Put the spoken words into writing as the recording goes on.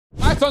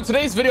So in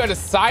today's video, I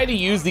decided to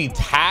use the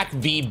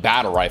TAQ-V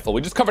battle rifle. We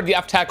just covered the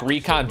FTAC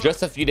recon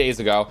just a few days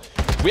ago.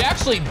 We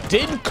actually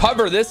did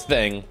cover this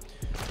thing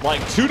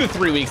like 2 to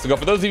 3 weeks ago.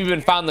 For those of you who've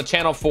been found the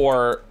channel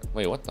for,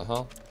 wait, what the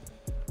hell?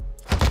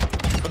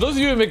 For those of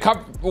you who've been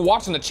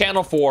watching the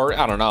channel for,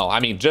 I don't know, I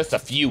mean, just a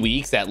few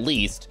weeks at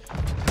least.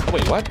 Oh,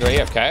 wait, what? You're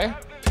AFK?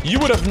 You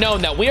would have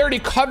known that we already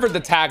covered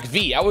the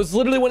TAQ-V. I was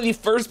literally one of the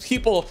first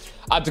people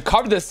to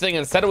cover this thing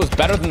and said it was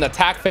better than the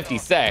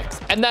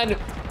TAQ-56. And then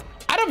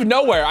out of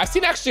nowhere, I've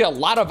seen actually a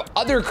lot of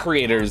other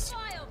creators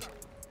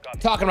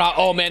talking about,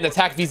 oh man, the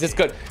TAQ-V is this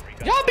good.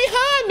 Y'all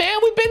behind, man.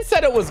 We've been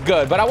said it was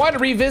good, but I wanted to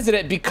revisit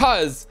it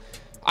because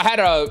I had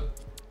to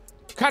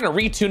kind of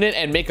retune it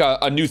and make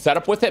a new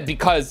setup with it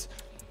because,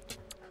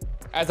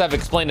 as I've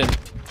explained in,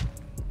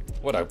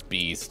 what a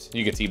beast.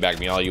 You can teabag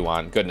me all you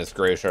want. Goodness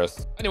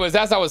gracious. Anyways,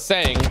 as I was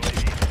saying,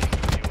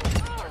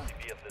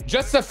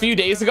 just a few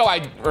days ago,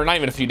 or not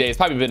even a few days,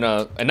 probably been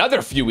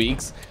another few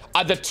weeks,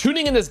 the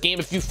tuning in this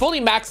game, if you fully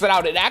max it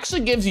out, it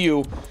actually gives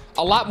you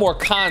a lot more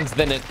cons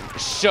than it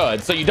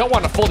should. So you don't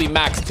want to fully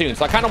max tune.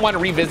 So I kind of want to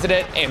revisit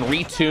it and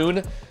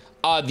retune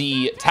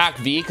the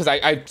TAQ-V because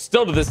I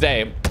still, to this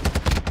day,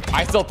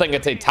 I still think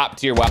it's a top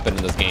tier weapon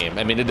in this game.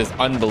 I mean, it is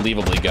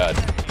unbelievably good.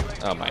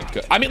 Oh my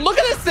god. I mean, look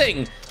at this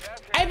thing.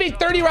 I have a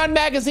 30-round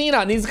magazine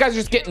on. These guys are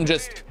just getting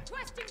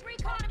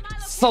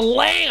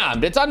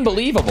slammed. It's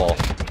unbelievable.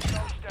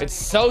 It's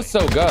so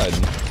good.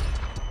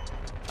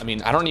 I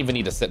mean, I don't even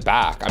need to sit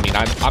back. I mean,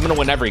 I'm gonna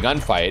win every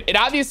gunfight. It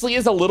obviously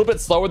is a little bit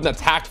slower than the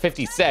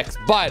TAQ-56,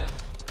 but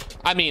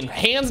I mean,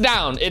 hands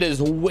down, it is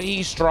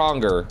way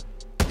stronger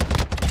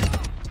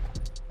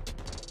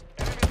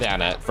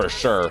than it for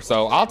sure.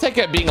 So I'll take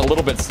it being a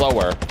little bit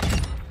slower.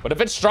 But if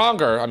it's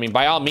stronger, I mean,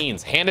 by all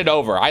means, hand it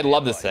over. I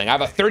love this thing. I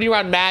have a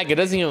 30-round mag. It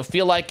doesn't even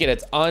feel like it.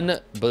 It's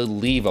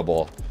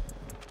unbelievable.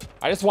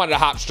 I just wanted to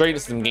hop straight to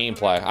some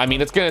gameplay. I mean,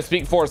 it's going to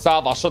speak for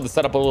itself. I'll show the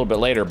setup a little bit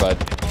later, but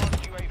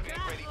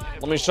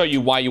let me show you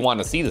why you want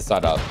to see the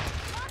setup.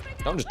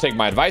 Don't just take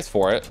my advice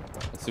for it.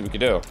 Let's see what we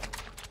can do.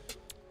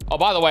 Oh,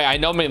 by the way, I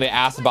know maybe they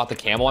asked about the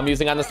camo I'm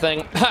using on this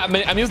thing.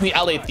 I'm using the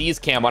LA Thieves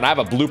camo, and I have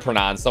a blueprint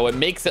on, so it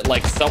makes it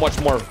like so much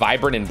more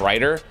vibrant and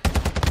brighter,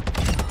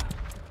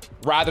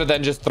 rather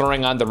than just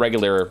throwing on the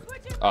regular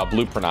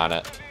blueprint on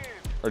it,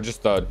 or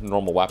just the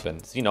normal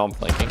weapons. You know I'm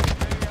flanking.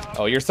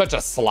 Oh, you're such a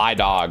sly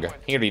dog.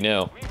 He already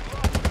knew.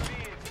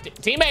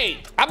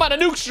 Teammate, I'm on a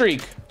nuke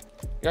streak.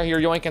 You're here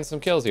yoinking some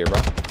kills here, bro.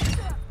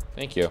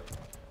 Thank you.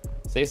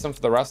 Save some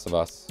for the rest of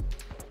us.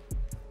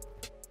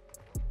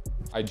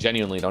 I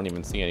genuinely don't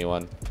even see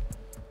anyone.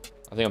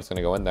 I think I'm just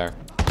gonna go in there.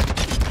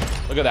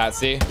 Look at that,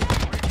 see?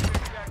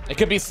 It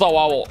could be slow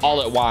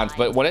all at once,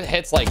 but when it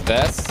hits like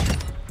this,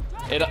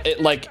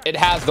 it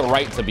has the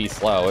right to be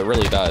slow. It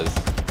really does.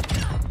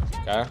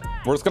 Okay,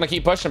 we're just gonna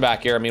keep pushing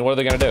back here. I mean, what are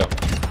they gonna do?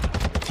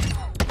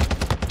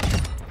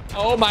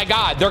 Oh my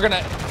god,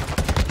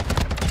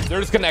 they're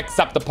just gonna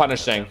accept the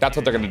punishing. That's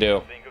what they're gonna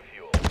do.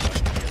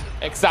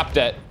 Accept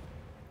it.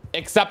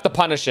 Accept the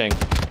punishing.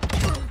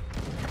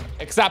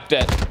 Accept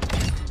it.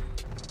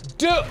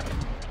 Dude.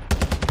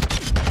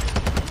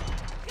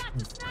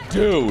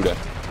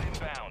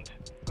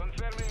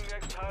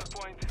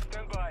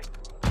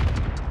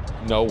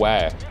 No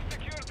way.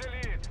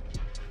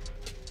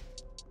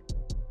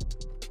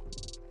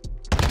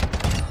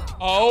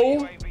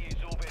 Oh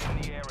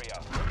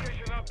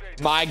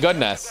my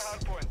goodness.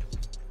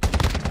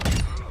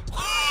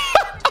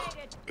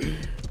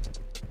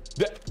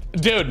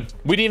 Dude,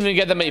 we didn't even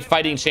get them a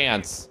fighting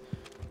chance.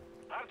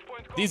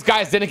 These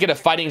guys didn't get a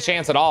fighting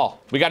chance at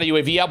all. We got a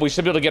UAV up. We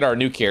should be able to get our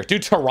nuke here.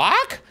 Dude,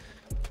 TAQ?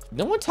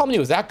 No one told me it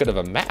was that good of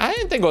a map. I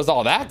didn't think it was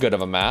all that good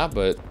of a map,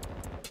 but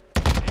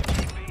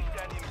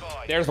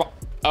there's one.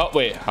 Oh,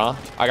 wait, huh?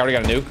 I already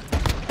got a nuke.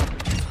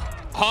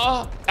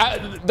 Huh?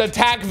 The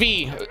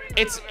TAQ-V,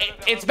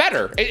 it's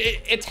better.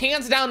 It's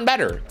hands down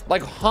better.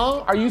 Like,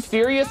 huh? Are you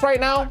serious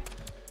right now?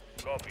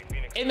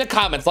 In the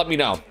comments, let me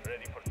know.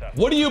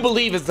 What do you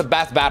believe is the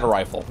best battle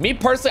rifle? Me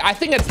personally, I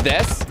think it's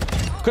this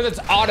because it's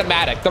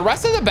automatic. The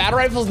rest of the battle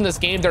rifles in this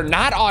game, they're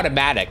not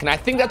automatic. And I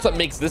think that's what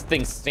makes this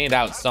thing stand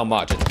out so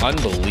much. It's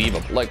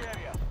unbelievable. Like,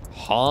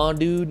 huh,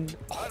 dude?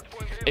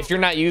 If you're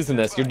not using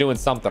this, you're doing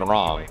something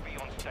wrong.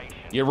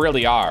 You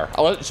really are.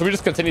 Should we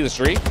just continue the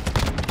streak?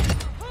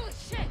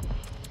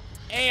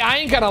 Hey, I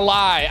ain't gonna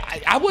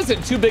lie. I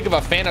wasn't too big of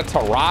a fan of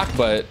TAQ,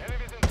 but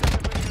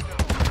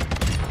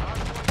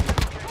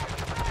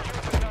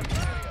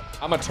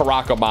I'm a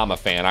TAQ Obama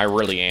fan. I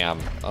really am.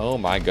 Oh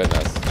my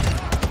goodness.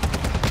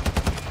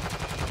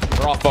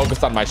 They're all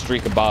focused on my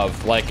streak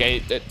above. Like,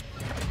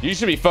 you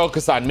should be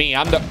focused on me.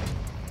 I'm the...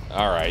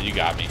 All right, you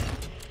got me.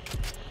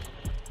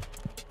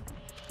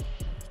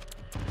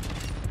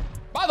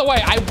 By the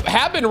way, I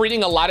have been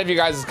reading a lot of you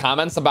guys'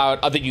 comments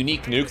about the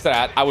unique nukes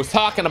that I was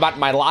talking about in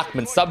my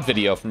Lockman sub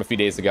video from a few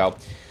days ago.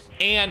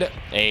 And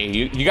hey,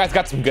 you guys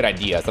got some good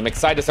ideas. I'm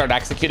excited to start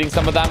executing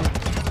some of them.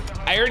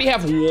 I already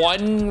have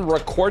one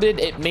recorded.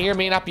 It may or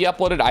may not be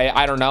uploaded.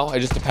 I don't know.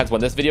 It just depends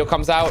when this video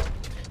comes out.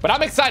 But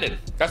I'm excited.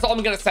 That's all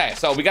I'm gonna say.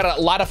 So we got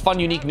a lot of fun,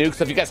 unique nukes.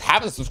 So if you guys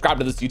haven't subscribed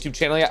to this YouTube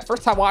channel yet,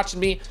 first time watching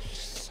me,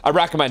 I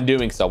recommend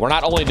doing so. We're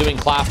not only doing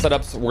class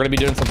setups, we're gonna be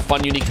doing some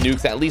fun, unique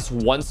nukes at least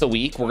once a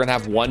week. We're gonna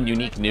have one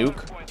unique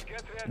nuke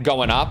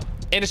going up.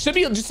 And it should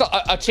be just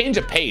a change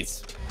of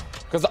pace.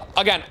 Because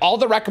again, all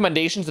the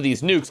recommendations of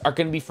these nukes are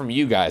gonna be from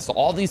you guys. So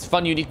all these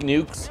fun, unique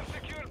nukes,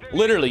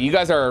 literally, you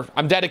guys are,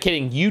 I'm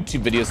dedicating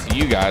YouTube videos to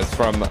you guys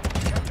from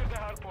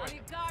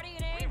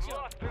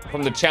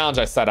the challenge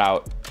I set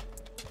out.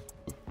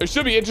 It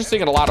should be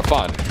interesting and a lot of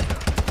fun.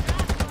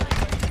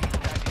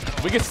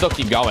 We can still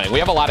keep going. We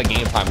have a lot of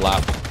game time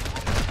left.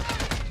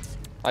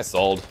 I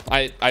sold.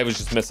 I was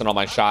just missing all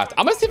my shots.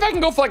 I'm gonna see if I can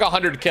go for like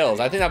 100 kills.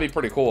 I think that'd be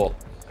pretty cool.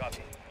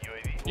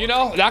 You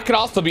know, that could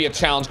also be a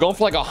challenge. Going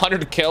for like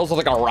 100 kills with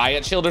like a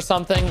riot shield or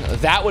something.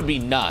 That would be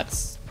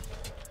nuts.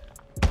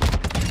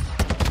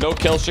 No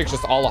kill streaks,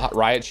 just all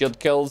riot shield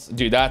kills.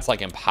 Dude, that's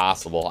like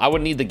impossible. I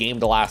would need the game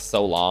to last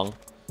so long.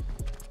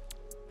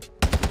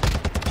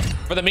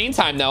 For the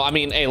meantime, though, I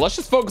mean, hey, let's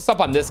just focus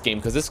up on this game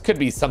because this could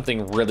be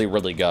something really,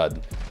 really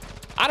good.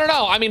 I don't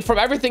know. I mean, from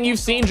everything you've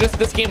seen, just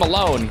this game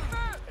alone,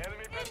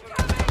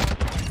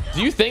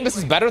 do you think this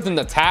is better than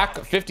the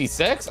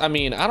TAQ-56? I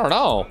mean, I don't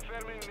know.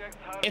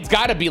 It's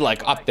got to be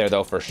like up there,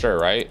 though, for sure,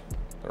 right?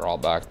 They're all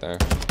back there.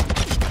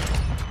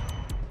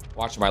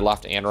 Watching my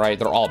left and right.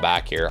 They're all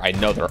back here. I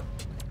know they're...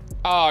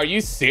 Oh, are you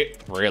serious?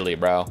 Really,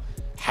 bro?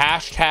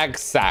 Hashtag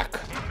sack.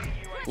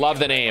 Love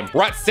the name.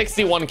 We're at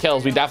 61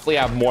 kills. We definitely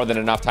have more than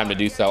enough time to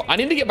do so. I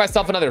need to get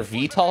myself another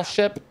VTOL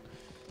ship.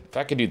 If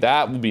I could do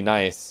that, it would be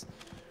nice.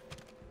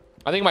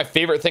 I think my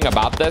favorite thing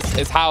about this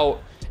is how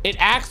it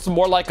acts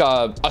more like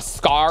a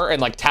SCAR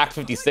and like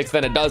TAQ-56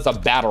 than it does a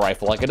battle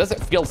rifle. Like, it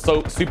doesn't feel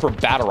so super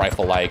battle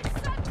rifle like.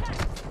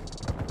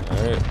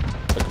 All right,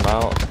 took him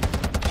out.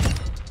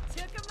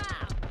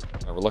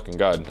 Oh, we're looking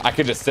good. I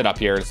could just sit up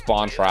here and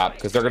spawn trap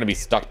because they're going to be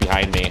stuck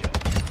behind me.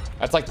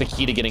 That's like the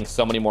key to getting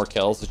so many more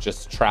kills, is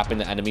just trapping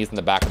the enemies in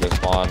the back of their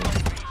spawn.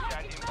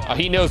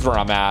 He knows where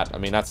I'm at. I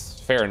mean, that's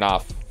fair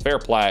enough. Fair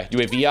play.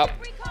 UAV up.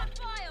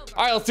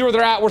 All right, let's see where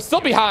they're at. We're still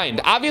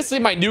behind. Obviously,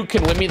 my nuke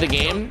can win me the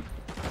game,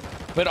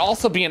 but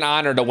also be an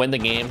honor to win the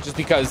game just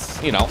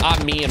because, you know,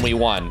 I'm me and we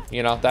won.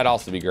 You know, that'd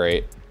also be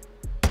great.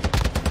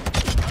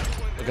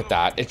 Look at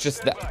that. It's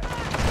just that.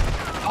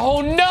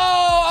 Oh, no.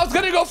 I was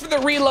going to go for the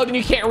reload, and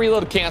you can't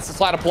reload cancel,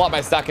 so I had to pull out my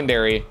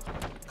secondary.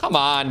 Come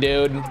on,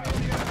 dude.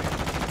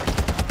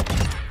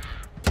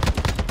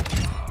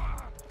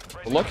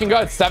 Looking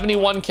good.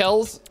 71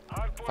 kills.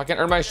 If I can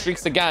earn my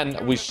streaks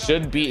again, we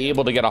should be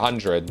able to get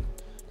 100.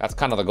 That's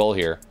kind of the goal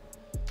here.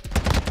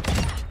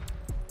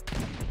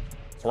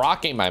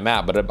 Rock ain't my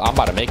map, but I'm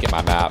about to make it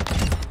my map.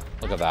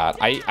 Look at that.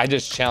 I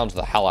just challenged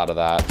the hell out of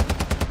that.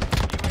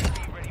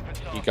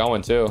 Keep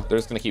going too. They're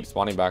just gonna keep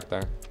spawning back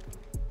there.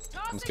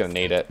 I'm just gonna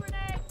nade it.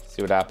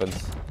 See what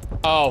happens.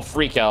 Oh,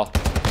 free kill.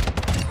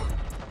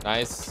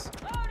 Nice.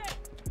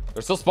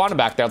 They're still spawning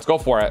back there. Let's go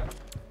for it.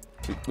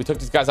 We took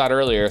these guys out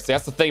earlier. See,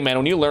 that's the thing, man.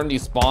 When you learn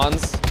these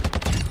spawns,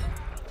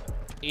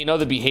 you know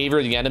the behavior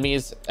of the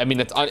enemies. I mean,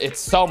 it's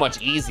so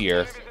much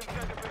easier.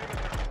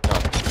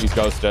 Oh, he's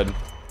ghosted.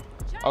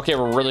 Okay,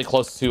 we're really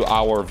close to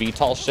our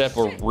VTOL ship.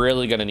 We're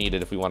really gonna need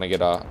it if we want to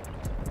get a...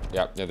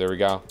 Yep, yeah, there we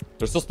go.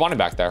 They're still spawning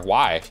back there.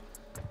 Why?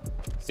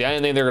 See, I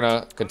didn't think they're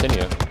gonna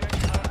continue.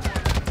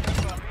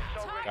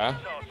 Okay.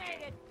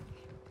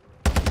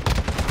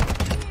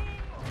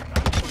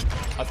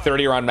 A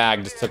 30-round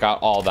mag just took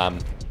out all of them.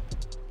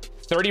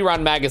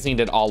 30-round magazine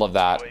did all of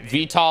that.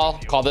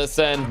 VTOL, call this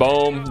in.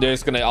 Boom. They're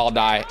just gonna all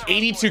die.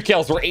 82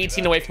 kills. We're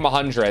 18 away from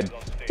 100.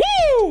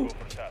 Woo!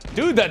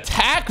 Dude, the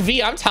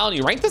TAQ-V, I'm telling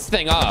you, rank this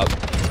thing up.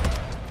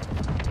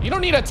 You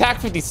don't need a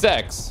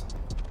TAQ-56.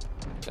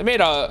 They made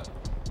a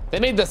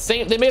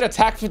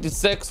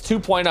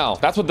TAQ-56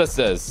 2.0. That's what this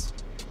is.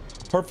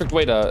 Perfect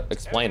way to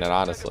explain it,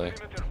 honestly.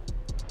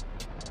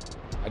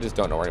 I just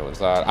don't know where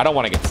anyone's at. I don't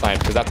want to get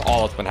sniped because that's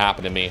all that's been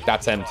happening to me.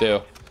 That's him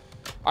too.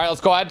 All right,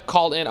 let's go ahead,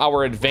 call in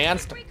our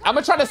advanced. I'm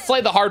gonna try to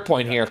slay the hard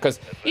point here because,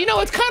 you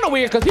know, it's kind of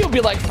weird because people be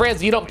like,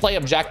 Franz, you don't play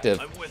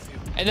objective.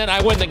 And then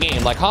I win the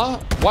game. Like, huh?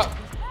 What?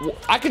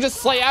 I could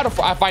just slay out if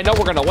I know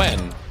we're gonna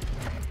win.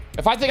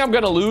 If I think I'm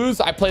gonna lose,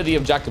 I play the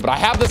objective, but I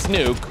have this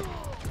nuke.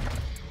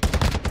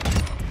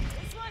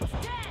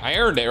 I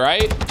earned it,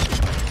 right?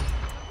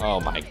 Oh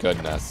my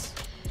goodness.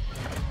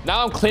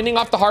 Now I'm cleaning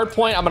off the hard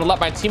point. I'm gonna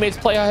let my teammates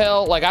play a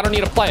hill. Like, I don't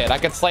need to play it. I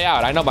can slay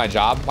out. I know my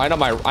job. I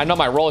know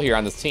my role here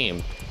on this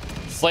team.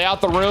 Slay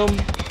out the room.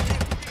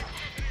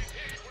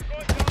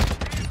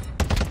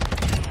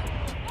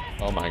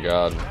 Oh my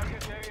god.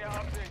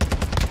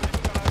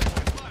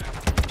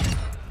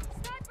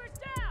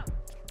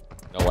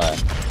 No way.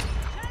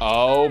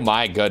 Oh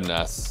my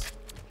goodness.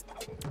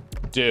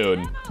 Dude.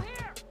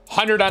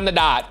 100 on the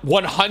dot.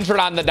 100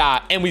 on the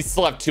dot. And we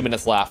still have 2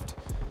 minutes left.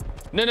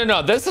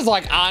 No. This is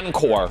like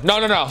encore. No.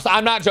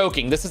 I'm not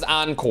joking. This is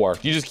encore.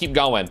 You just keep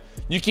going.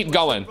 You keep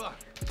going. Oh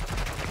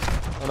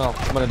no.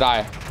 I'm gonna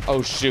die.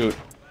 Oh shoot.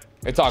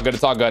 It's all good.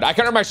 It's all good. I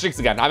can earn my streaks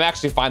again. I'm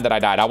actually fine that I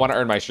died. I want to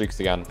earn my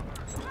streaks again.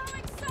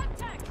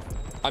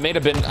 I may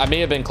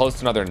have been close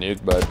to another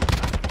nuke, but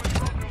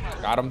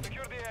got him.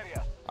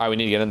 All right, we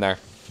need to get in there.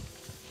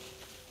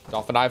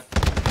 Dolphin dive.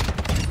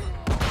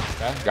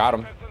 Okay, got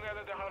him.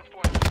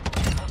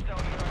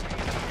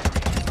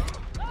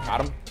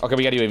 Got him. Okay,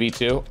 we got UAV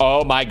too.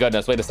 Oh my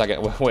goodness. Wait a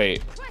second.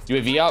 Wait.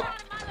 UAV up.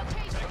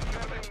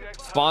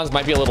 Spawns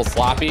might be a little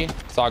sloppy.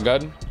 It's all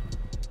good.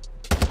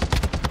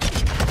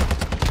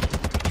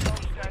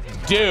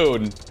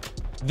 Dude,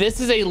 this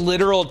is a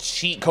literal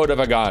cheat code of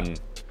a gun.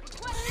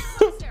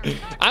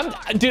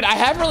 Dude, I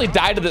haven't really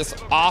died to this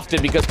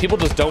often because people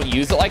just don't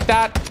use it like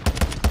that.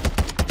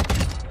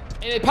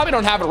 And they probably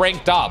don't have it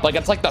ranked up. Like,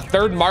 it's like the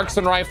third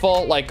Marksman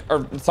rifle, like,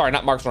 or sorry,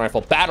 not Marksman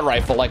rifle, battle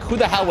rifle. Like, who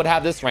the hell would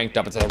have this ranked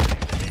up?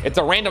 It's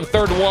a random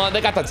third one.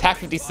 They got the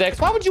TAQ-56.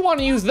 Why would you want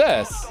to use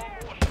this?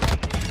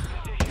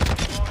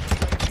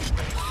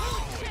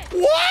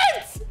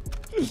 What?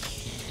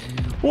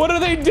 What are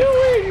they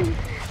doing?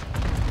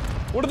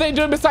 What are they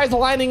doing besides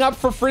lining up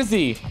for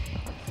Frizzy?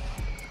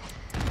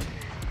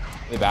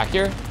 Are they back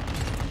here?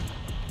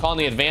 Calling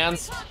the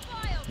advance.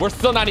 We're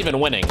still not even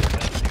winning.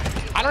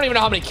 I don't even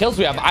know how many kills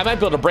we have. I might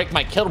be able to break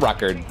my kill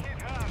record.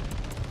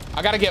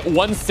 I gotta get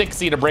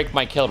 160 to break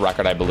my kill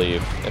record, I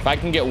believe. If I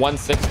can get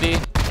 160,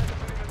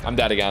 I'm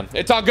dead again.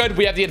 It's all good.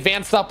 We have the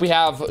advanced up. We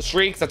have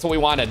shrieks. That's what we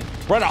wanted.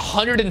 We're at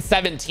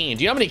 117.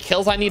 Do you know how many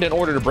kills I need in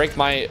order to break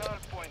my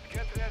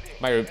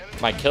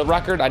kill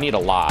record? I need a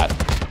lot.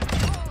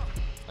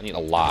 I need a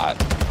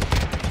lot.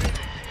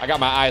 I got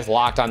my eyes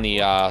locked on the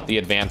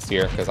advanced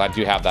here because I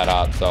do have that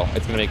up, so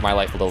it's gonna make my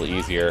life a little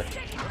easier.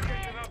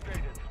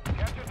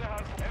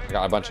 I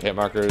got a bunch of hit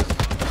markers.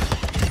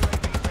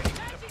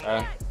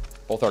 Okay.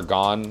 Both are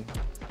gone.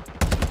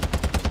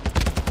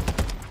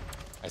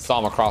 I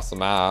saw them across the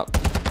map.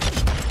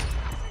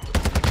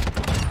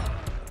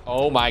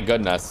 Oh my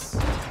goodness.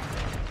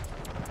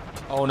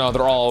 Oh no,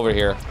 they're all over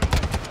here.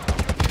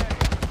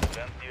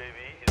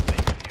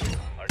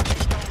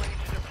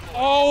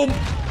 Oh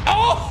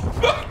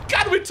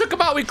God, we took him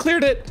out. We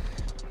cleared it.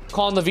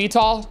 Calling the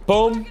VTOL.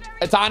 Boom.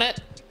 It's on it.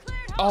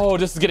 Oh,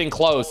 this is getting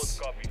close.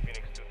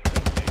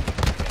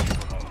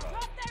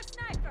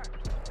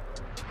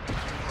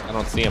 I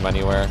don't see him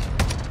anywhere.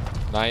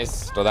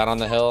 Nice. Throw that on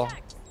the hill.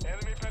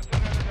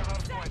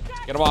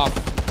 Get him off.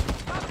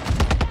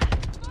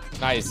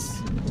 Nice.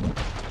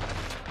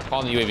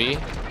 Calling the UAV.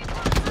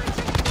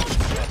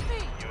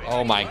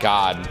 Oh my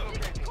God.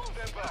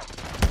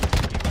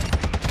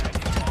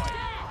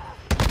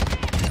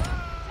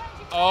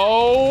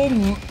 Oh,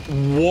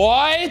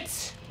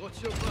 what?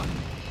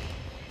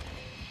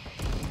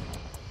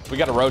 We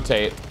gotta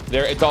rotate.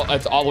 There, it's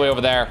all the way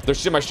over there. They're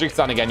shooting my streaks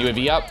on again.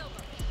 UAV up.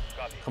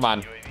 Come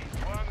on.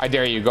 I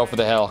dare you. Go for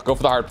the hill. Go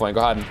for the hard point.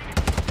 Go ahead.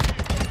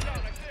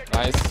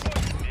 Nice.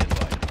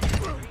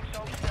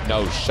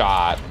 No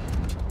shot.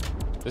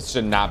 This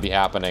should not be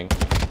happening.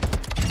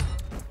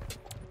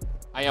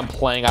 I am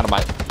playing out of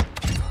my...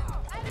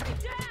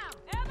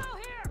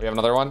 We have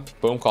another one.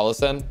 Boom. Call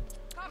us in.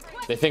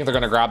 They think they're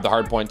going to grab the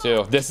hard point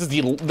too. This is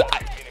the...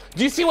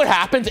 Do you see what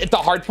happens if the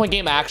hard point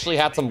game actually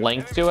had some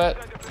length to it?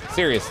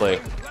 Seriously.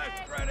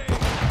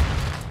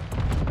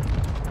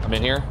 I'm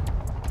in here.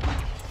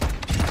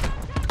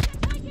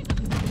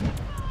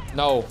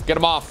 No, get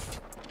him off.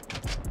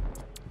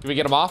 Did we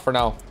get him off or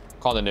no?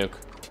 Call the nuke.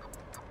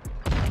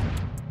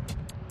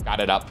 Got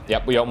it up.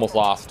 Yep, we almost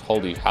lost.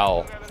 Holy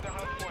hell.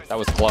 That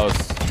was close.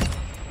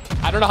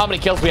 I don't know how many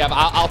kills we have.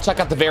 I'll check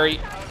out the very...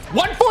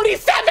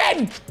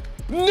 147!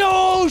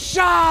 No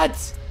shot!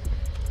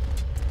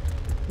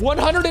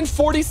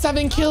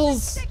 147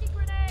 kills.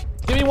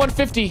 Give me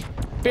 150.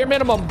 Bare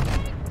minimum.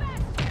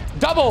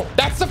 Double.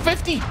 That's the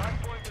 50.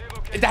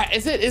 That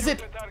is it. Is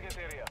it?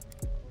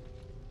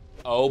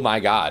 Oh my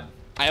God.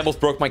 I almost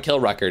broke my kill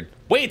record.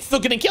 Wait, it's still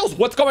getting kills.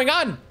 What's going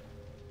on?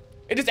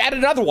 It just added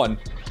another one.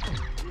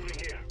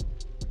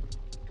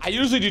 I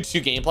usually do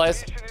 2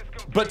 gameplays,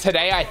 but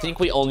today I think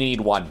we only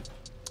need 1.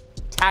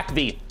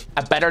 TAQ-V,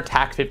 a better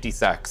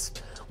TAQ-56.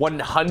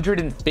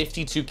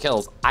 152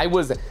 kills. I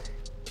was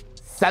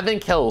 7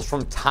 kills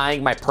from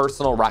tying my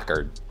personal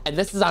record. And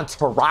this is on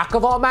TAQ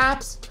of all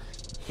maps.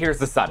 Here's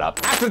the setup.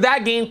 After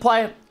that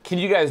gameplay, can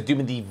you guys do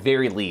me the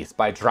very least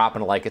by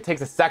dropping a like? It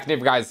takes a second of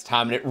your guys'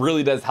 time and it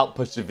really does help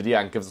push the video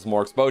and gives us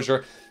more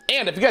exposure.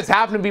 And if you guys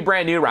happen to be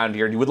brand new around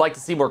here and you would like to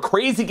see more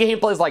crazy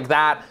gameplays like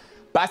that,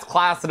 best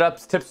class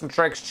setups, tips and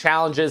tricks,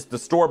 challenges, the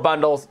store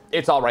bundles,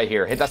 it's all right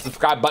here. Hit that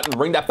subscribe button,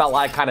 ring that bell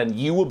icon, and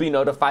you will be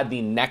notified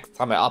the next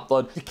time I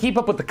upload to keep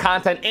up with the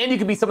content, and you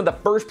can be some of the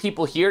first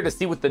people here to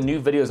see what the new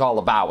video is all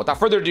about. Without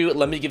further ado,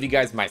 let me give you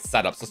guys my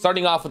setup. So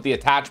starting off with the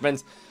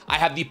attachments, I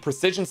have the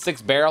Precision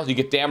 6 barrel. You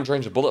get damage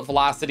range and bullet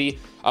velocity.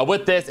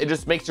 With this, it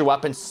just makes your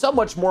weapon so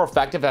much more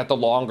effective at the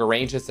longer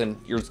ranges, and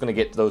you're just gonna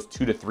get those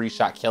 2 to 3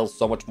 shot kills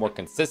so much more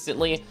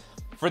consistently.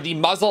 For the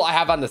muzzle, I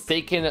have on the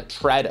Saken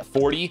Tread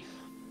 40.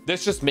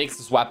 This just makes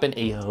this weapon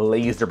a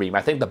laser beam.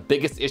 I think the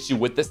biggest issue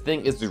with this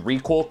thing is the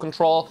recoil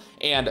control,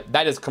 and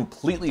that is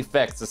completely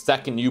fixed the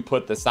second you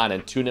put this on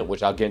and tune it,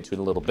 which I'll get into in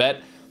a little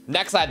bit.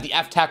 Next, I have the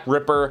TAQ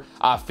Ripper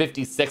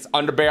 56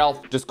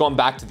 underbarrel. Just going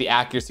back to the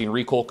accuracy and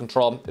recoil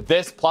control.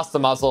 This plus the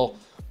muzzle,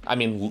 I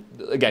mean,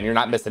 again, you're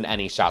not missing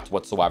any shots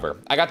whatsoever.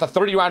 I got the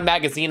 30-round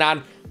magazine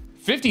on.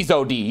 50s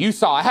OD. You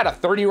saw I had a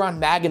 30-round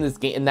mag in this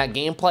game, in that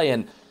gameplay,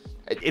 and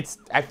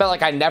I felt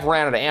like I never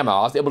ran out of ammo.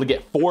 I was able to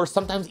get 4,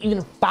 sometimes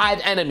even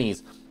 5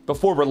 enemies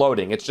before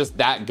reloading. It's just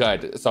that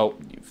good. So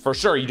for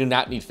sure, you do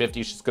not need 50.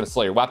 It's just going to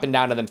slow your weapon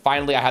down. And then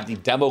finally, I have the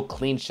demo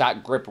clean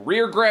shot grip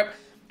rear grip.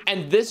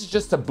 And this is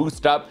just to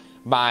boost up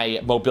my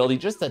mobility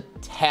just a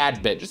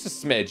tad bit, just a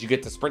smidge. You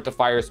get to sprint to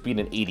fire speed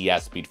and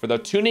ADS speed. For the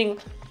tuning,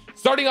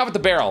 starting off at the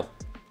barrel,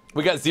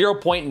 we got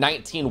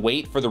 0.19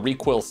 weight for the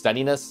recoil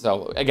steadiness.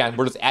 So again,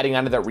 we're just adding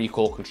on to that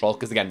recoil control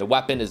because again, the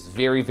weapon is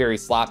very, very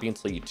sloppy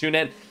until you tune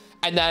it.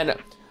 And then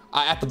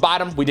at the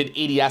bottom, we did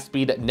ADS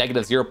speed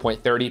negative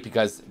 0.30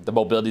 because the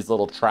mobility is a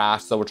little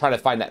trash. So we're trying to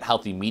find that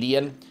healthy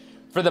median.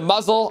 For the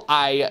muzzle,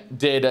 I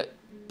did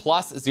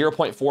plus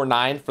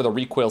 0.49 for the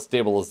recoil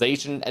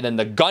stabilization. And then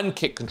the gun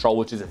kick control,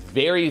 which is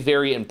very,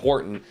 very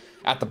important.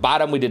 At the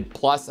bottom, we did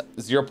plus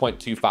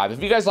 0.25.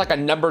 If you guys like a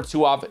number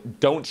 2 off,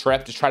 don't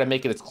trip. Just try to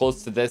make it as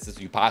close to this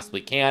as you possibly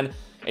can.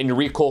 And your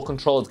recoil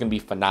control is going to be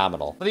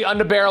phenomenal. For the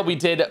underbarrel, we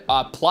did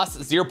plus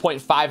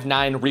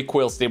 0.59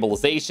 recoil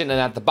stabilization. And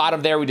at the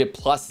bottom there, we did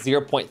plus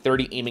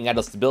 0.30 aiming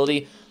idle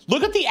stability.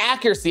 Look at the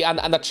accuracy on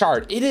the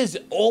chart. It is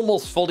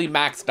almost fully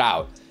maxed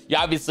out. You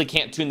obviously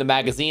can't tune the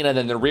magazine. And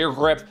then the rear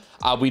grip,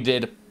 we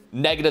did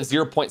negative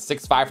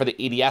 0.65 for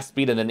the ADS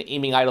speed, and then the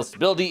aiming idle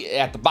stability.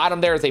 At the bottom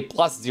there is a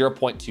plus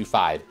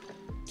 0.25.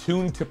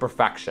 Tuned to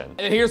perfection.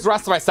 And here's the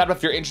rest of my setup.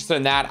 If you're interested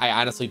in that, I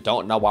honestly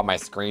don't know why my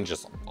screen's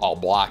just all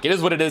black. It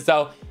is what it is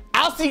though.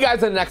 I'll see you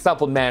guys in the next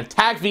episode, man.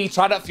 TAQ-V,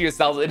 try it out for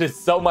yourselves. It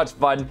is so much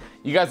fun.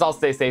 You guys all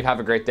stay safe. Have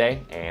a great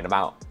day, and I'm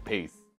out. Peace.